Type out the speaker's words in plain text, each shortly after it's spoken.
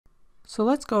So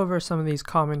let's go over some of these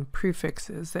common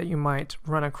prefixes that you might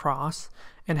run across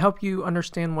and help you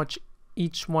understand what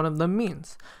each one of them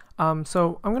means.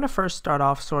 So I'm going to first start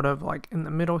off sort of like in the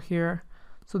middle here.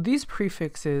 So these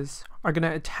prefixes are going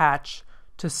to attach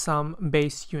to some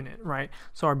base unit, right?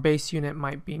 So our base unit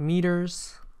might be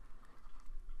meters,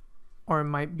 or it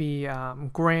might be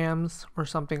grams or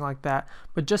something like that.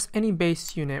 But just any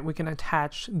base unit we can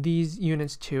attach these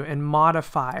units to and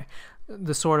modify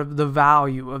the sort of the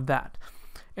value of that.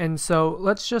 And so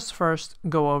let's just first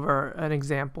go over an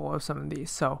example of some of these.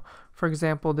 So for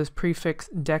example, this prefix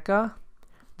deca,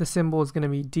 the symbol is going to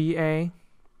be dA,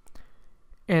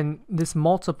 and this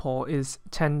multiple is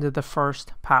 10 to the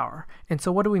first power. And so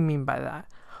what do we mean by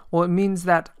that? Well, it means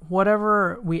that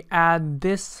whatever we add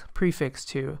this prefix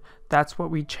to, that's what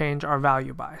we change our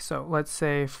value by. So let's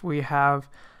say if we have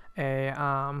a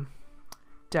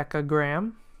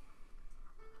decagram,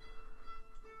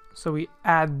 so we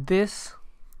add this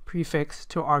prefix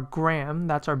to our gram,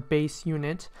 that's our base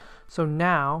unit. So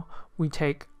now we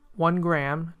take 1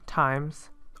 gram times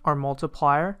our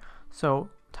multiplier, so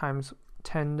times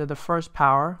 10 to the first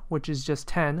power, which is just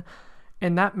 10,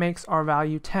 and that makes our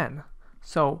value 10.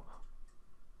 So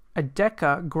a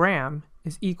decagram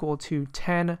is equal to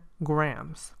 10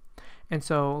 grams. And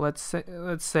so let's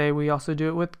say we also do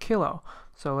it with kilo.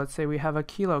 So let's say we have a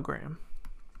kilogram.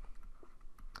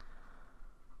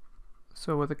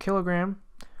 So with a kilogram,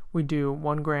 we do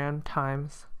 1 gram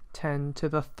times 10 to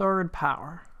the third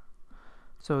power.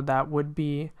 So that would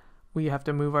be, we have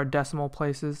to move our decimal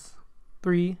places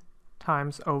 3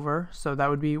 times over, so that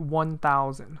would be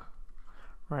 1,000.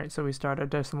 Right, so we start our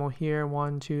decimal here,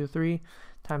 1, 2, 3,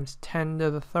 times 10 to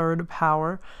the third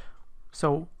power.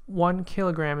 So 1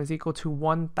 kilogram is equal to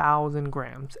 1,000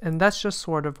 grams. And that's just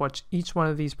sort of what each one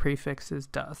of these prefixes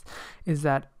does, is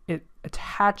that it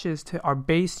attaches to our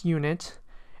base unit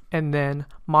and then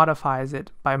modifies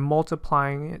it by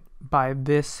multiplying it by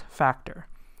this factor.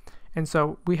 And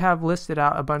so we have listed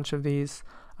out a bunch of these.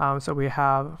 So we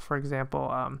have, for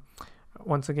example,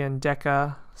 once again,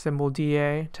 deca, symbol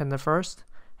dA, 10 to the first.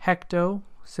 Hecto,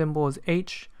 symbol is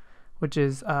H, which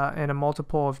is in a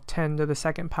multiple of 10 to the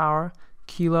second power.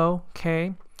 Kilo,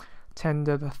 K, 10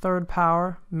 to the third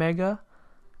power. Mega,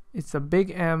 it's a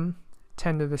big M,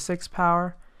 10 to the sixth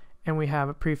power. And we have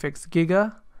a prefix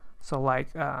giga, so like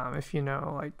if you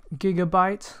know like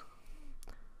gigabyte,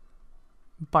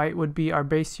 byte would be our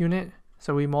base unit.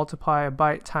 So we multiply a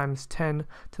byte times 10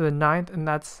 to the ninth, and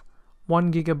that's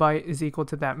 1 gigabyte is equal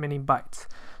to that many bytes.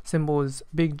 Symbol is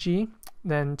big G.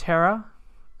 Then tera,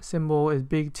 symbol is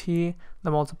big T,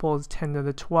 the multiple is 10 to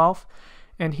the 12th.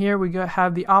 And here we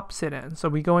have the opposite end, so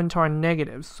we go into our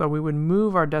negatives. So we would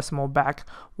move our decimal back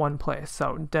one place.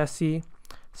 So deci,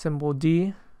 symbol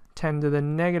D, 10 to the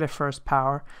negative first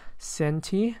power.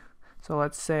 Centi, so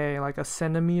let's say like a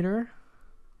centimeter,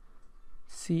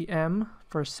 cm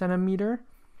for centimeter.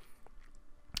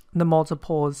 The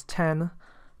multiple is 10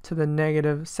 to the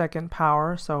negative second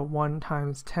power, so 1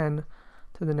 times 10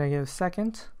 to the negative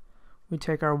second. We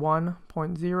take our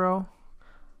 1.0,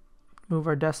 move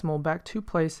our decimal back 2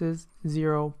 places,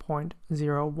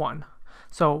 0.01.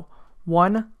 So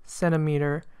 1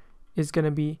 centimeter is going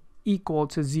to be equal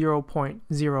to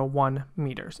 0.01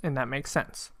 meters, and that makes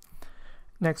sense.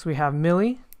 Next we have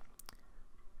milli,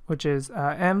 which is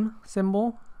M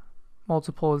symbol.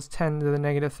 Multiple is 10 to the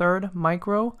negative third.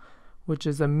 Micro, which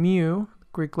is a mu,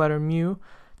 Greek letter mu,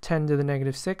 10 to the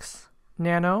negative 6.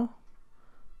 Nano,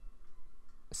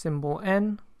 symbol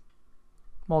N,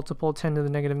 multiple 10 to the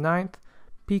negative ninth.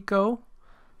 Pico,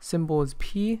 symbol is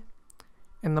P,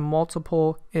 and the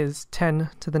multiple is 10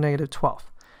 to the negative 12th.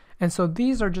 And so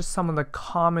these are just some of the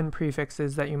common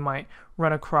prefixes that you might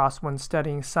run across when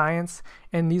studying science.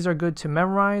 And these are good to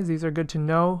memorize, these are good to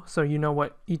know, so you know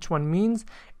what each one means,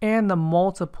 and the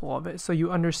multiple of it, so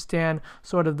you understand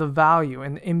sort of the value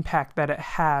and the impact that it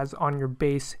has on your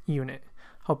base unit.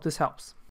 Hope this helps.